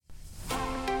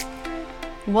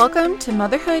Welcome to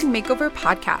Motherhood Makeover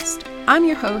Podcast. I'm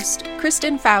your host,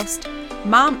 Kristen Faust,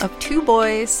 mom of 2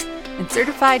 boys and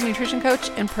certified nutrition coach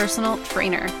and personal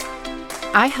trainer.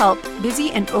 I help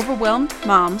busy and overwhelmed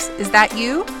moms, is that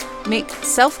you, make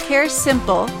self-care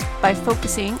simple by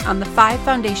focusing on the 5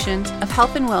 foundations of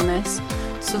health and wellness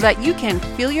so that you can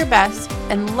feel your best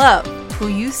and love who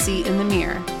you see in the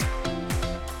mirror.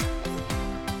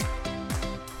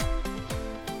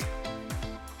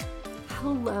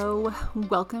 Hello,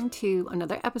 welcome to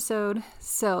another episode.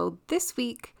 So this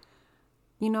week,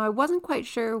 I wasn't quite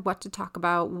sure what to talk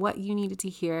about, what you needed to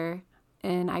hear,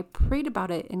 and I prayed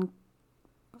about it and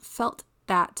felt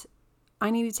that I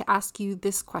needed to ask you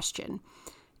this question,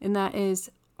 and that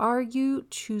is, are you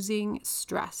choosing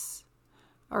stress?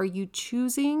 Are you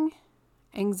choosing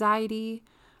anxiety?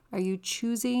 Are you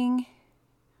choosing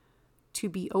to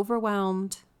be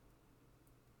overwhelmed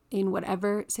in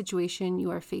whatever situation you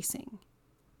are facing?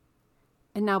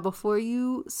 And now, before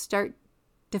you start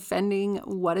defending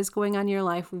what is going on in your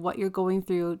life, what you're going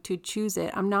through to choose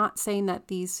it, I'm not saying that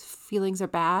these feelings are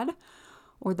bad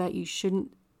or that you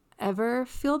shouldn't ever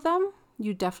feel them.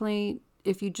 You definitely,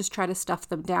 if you just try to stuff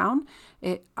them down,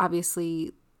 it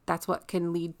obviously, that's what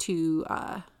can lead to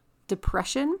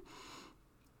depression.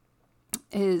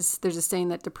 There's a saying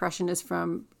that depression is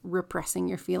from repressing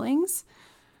your feelings.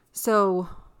 So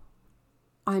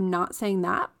I'm not saying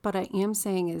that, but I am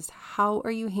saying is, how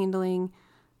are you handling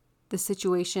the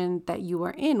situation that you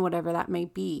are in, whatever that may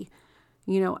be?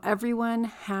 Everyone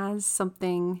has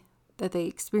something that they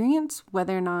experience,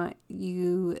 whether or not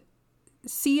you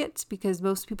see it, because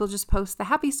most people just post the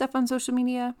happy stuff on social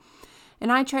media.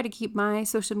 And I try to keep my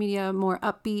social media more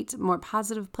upbeat, more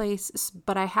positive place,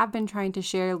 but I have been trying to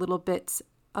share little bits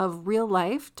of real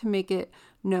life to make it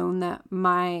known that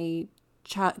my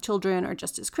children are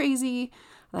just as crazy,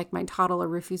 like my toddler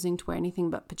refusing to wear anything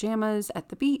but pajamas at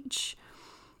the beach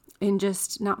and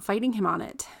just not fighting him on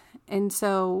it. And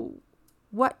so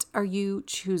what are you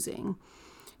choosing?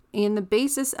 And the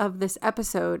basis of this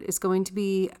episode is going to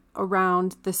be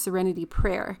around the Serenity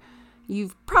Prayer.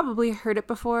 You've probably heard it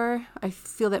before. I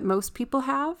feel that most people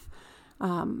have.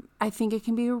 I think it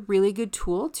can be a really good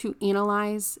tool to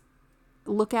analyze,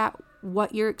 look at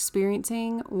what you're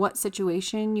experiencing, what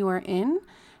situation you are in,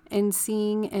 and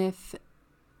seeing if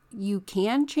you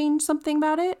can change something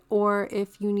about it or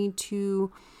if you need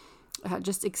to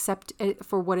just accept it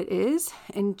for what it is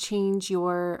and change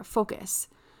your focus.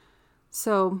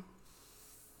 So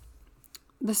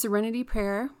the Serenity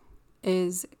Prayer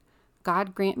is,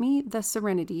 God, grant me the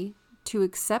serenity to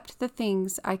accept the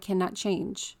things I cannot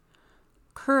change,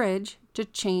 courage to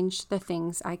change the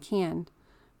things I can,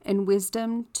 and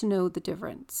wisdom to know the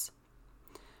difference.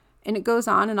 And it goes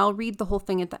on, and I'll read the whole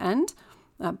thing at the end,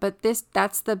 but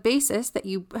that's the basis that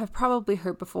you have probably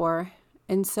heard before.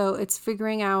 And so it's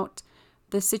figuring out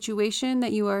the situation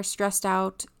that you are stressed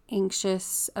out,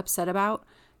 anxious, upset about.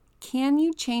 Can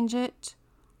you change it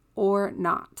or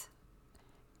not?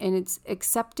 And it's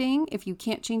accepting, if you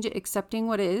can't change it, accepting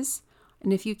what is.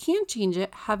 And if you can change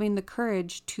it, having the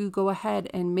courage to go ahead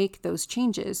and make those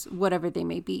changes, whatever they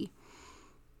may be.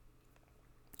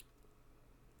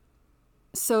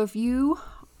 So if you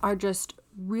are just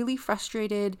really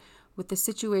frustrated with the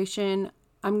situation,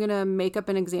 I'm going to make up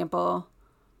an example.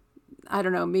 I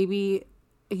don't know, maybe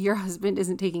your husband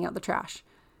isn't taking out the trash.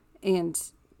 And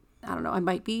I don't know, I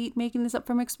might be making this up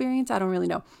from experience. I don't really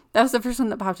know. That was the first one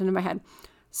that popped into my head.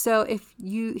 So if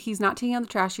he's not taking out the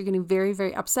trash, you're getting very,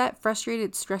 very upset,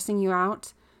 frustrated, stressing you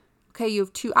out. Okay, you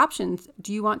have 2 options.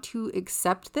 Do you want to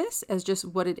accept this as just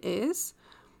what it is?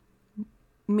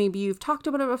 Maybe you've talked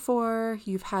about it before,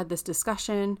 you've had this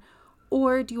discussion,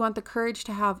 or do you want the courage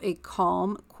to have a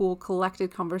calm, cool,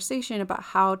 collected conversation about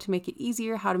how to make it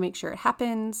easier, how to make sure it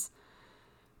happens,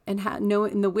 and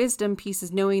the wisdom piece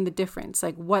is knowing the difference,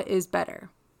 like what is better.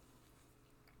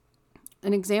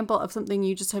 An example of something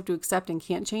you just have to accept and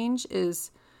can't change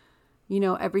is,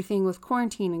 everything with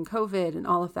quarantine and COVID and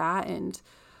all of that, and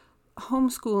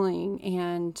homeschooling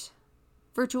and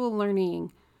virtual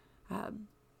learning,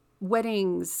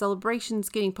 weddings, celebrations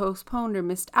getting postponed or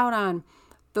missed out on.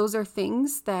 Those are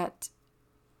things that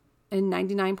in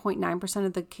 99.9%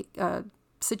 of the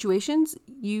situations,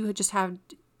 you just have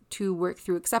to work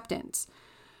through acceptance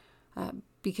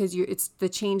because the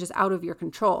change is out of your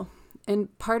control.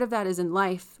 And part of that is in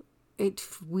life,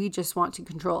 we just want to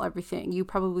control everything. You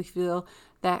probably feel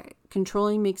that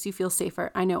controlling makes you feel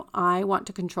safer. I know I want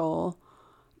to control.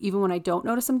 Even when I don't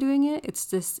notice I'm doing it,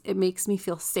 it makes me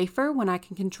feel safer when I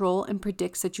can control and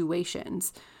predict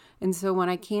situations. And so when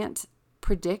I can't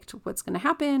predict what's going to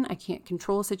happen, I can't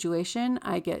control a situation,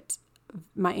 I get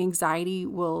my anxiety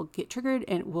will get triggered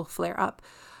and it will flare up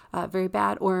very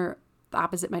bad, or the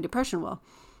opposite, my depression will,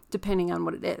 depending on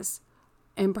what it is.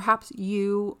 And perhaps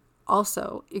you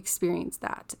also experience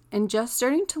that. And just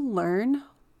starting to learn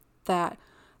that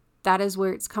that is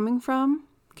where it's coming from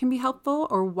can be helpful,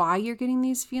 or why you're getting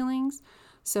these feelings.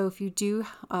 So if you do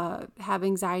have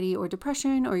anxiety or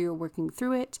depression, or you're working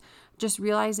through it, just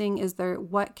realizing, is there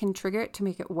what can trigger it to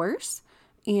make it worse?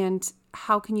 And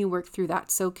how can you work through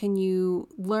that? So can you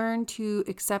learn to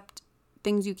accept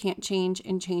things you can't change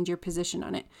and change your position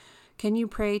on it? Can you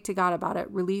pray to God about it?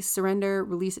 Surrender,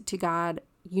 release it to God,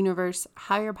 universe,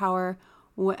 higher power,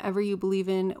 whatever you believe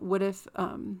in. What if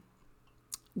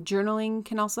journaling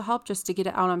can also help, just to get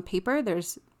it out on paper?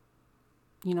 There's,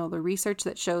 the research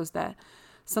that shows that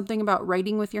something about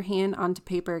writing with your hand onto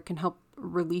paper can help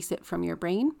release it from your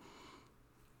brain.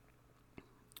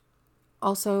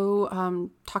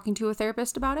 Also, talking to a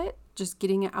therapist about it, just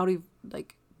getting it out of,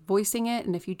 voicing it.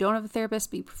 And if you don't have a therapist,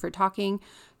 but you prefer talking,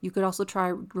 you could also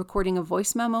try recording a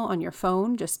voice memo on your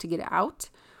phone just to get it out,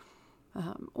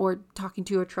 or talking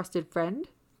to a trusted friend.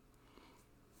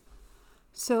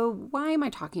 So why am I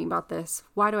talking about this?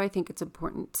 Why do I think it's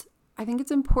important? I think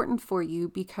it's important for you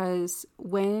because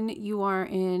when you are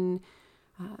in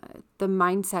the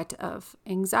mindset of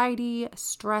anxiety,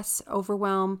 stress,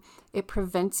 overwhelm, it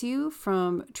prevents you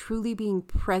from truly being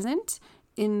present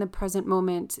in the present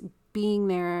moment, being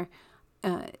there.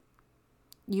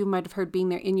 You might have heard being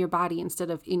there in your body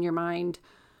instead of in your mind,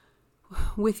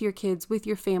 with your kids, with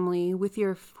your family, with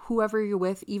your whoever you're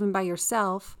with, even by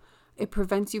yourself. It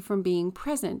prevents you from being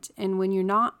present. And when you're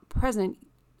not present,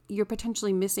 you're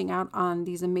potentially missing out on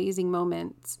these amazing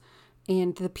moments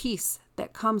and the peace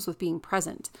that comes with being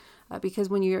present. Because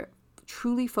when you're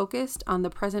truly focused on the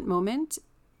present moment,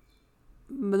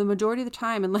 the majority of the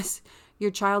time, unless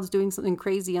your child's doing something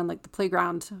crazy on the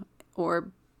playground,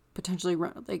 or potentially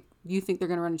you think they're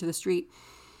going to run into the street,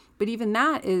 but even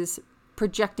that is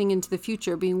projecting into the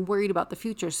future, being worried about the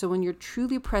future. So when you're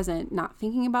truly present, not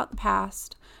thinking about the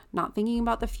past, not thinking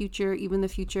about the future, even the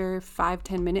future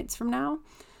 5-10 minutes from now,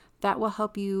 that will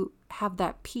help you have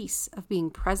that peace of being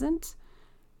present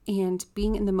and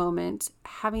being in the moment,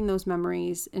 having those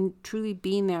memories, and truly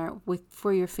being there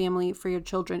for your family, for your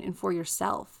children, and for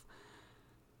yourself.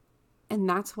 And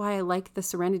that's why I like the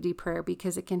serenity prayer,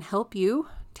 because it can help you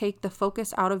take the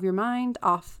focus out of your mind,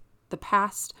 off the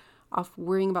past, off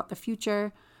worrying about the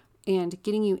future, and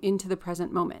getting you into the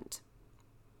present moment.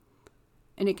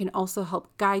 And it can also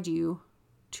help guide you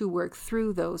to work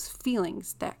through those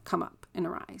feelings that come up and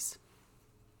arise.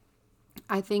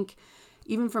 I think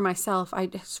even for myself, I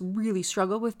just really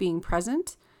struggle with being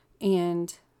present.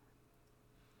 And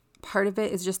part of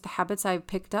it is just the habits I've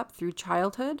picked up through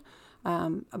childhood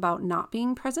about not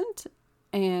being present.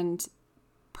 And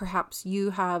perhaps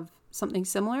you have something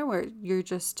similar where you're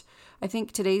just, I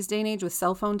think today's day and age with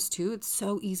cell phones too, it's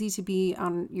so easy to be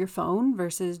on your phone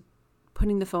versus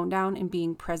putting the phone down and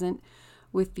being present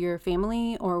with your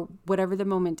family or whatever the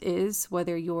moment is,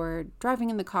 whether you're driving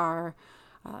in the car,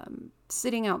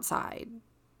 sitting outside,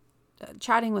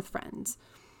 chatting with friends.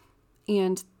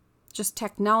 And just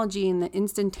technology and the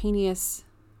instantaneous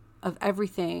of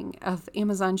everything, of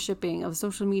Amazon shipping, of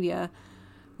social media,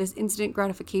 this instant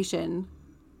gratification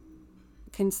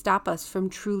can stop us from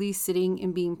truly sitting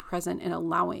and being present and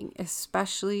allowing,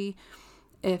 especially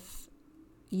if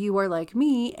you are like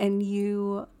me and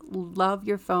you love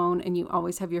your phone and you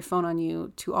always have your phone on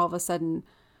you, to all of a sudden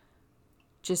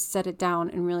just set it down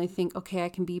and really think, okay, I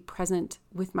can be present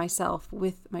with myself,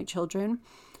 with my children.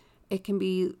 It can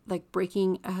be like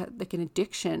breaking like an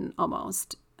addiction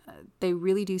almost. They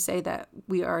really do say that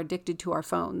we are addicted to our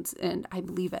phones, and I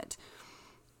believe it.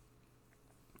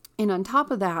 And on top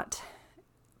of that,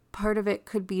 part of it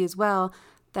could be as well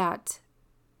that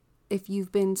if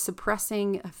you've been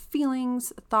suppressing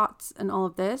feelings, thoughts, and all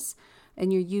of this,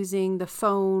 and you're using the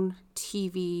phone,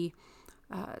 TV,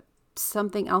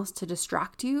 something else to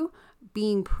distract you,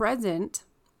 being present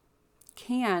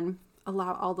can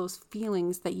allow all those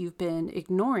feelings that you've been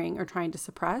ignoring or trying to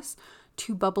suppress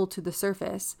to bubble to the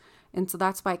surface. And so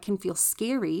that's why it can feel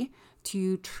scary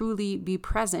to truly be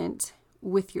present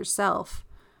with yourself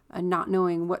and not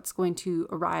knowing what's going to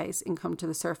arise and come to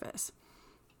the surface.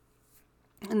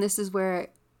 And this is where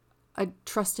a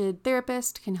trusted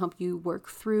therapist can help you work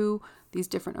through these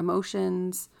different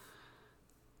emotions.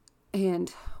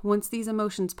 And once these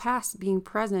emotions pass, being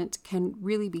present can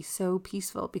really be so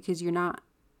peaceful because you're not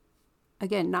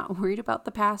worried about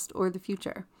the past or the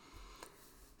future.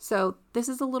 So this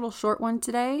is a little short one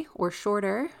today, or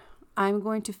shorter. I'm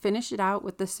going to finish it out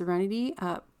with the Serenity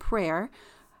prayer.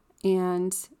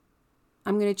 And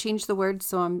I'm going to change the words,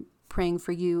 so I'm praying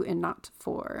for you and not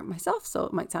for myself. So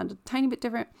it might sound a tiny bit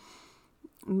different,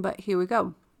 but here we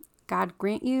go. God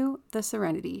grant you the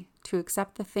serenity to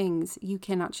accept the things you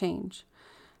cannot change,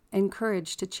 and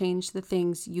courage to change the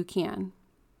things you can,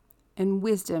 and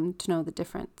wisdom to know the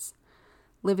difference.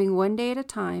 Living one day at a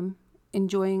time,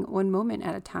 enjoying one moment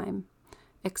at a time,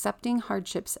 accepting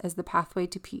hardships as the pathway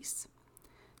to peace.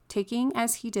 Taking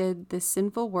as he did this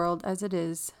sinful world as it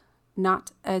is,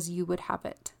 not as you would have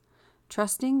it.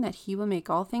 Trusting that he will make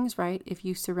all things right if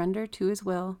you surrender to his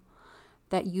will,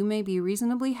 that you may be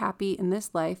reasonably happy in this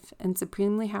life and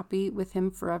supremely happy with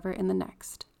him forever in the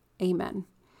next. Amen.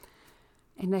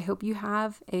 And I hope you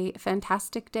have a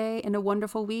fantastic day and a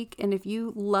wonderful week. And if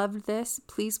you loved this,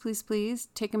 please, please, please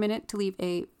take a minute to leave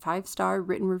a 5-star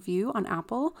written review on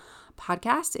Apple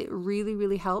Podcasts. It really,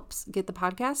 really helps get the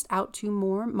podcast out to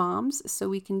more moms so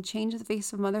we can change the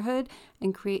face of motherhood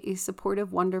and create a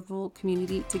supportive, wonderful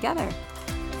community together.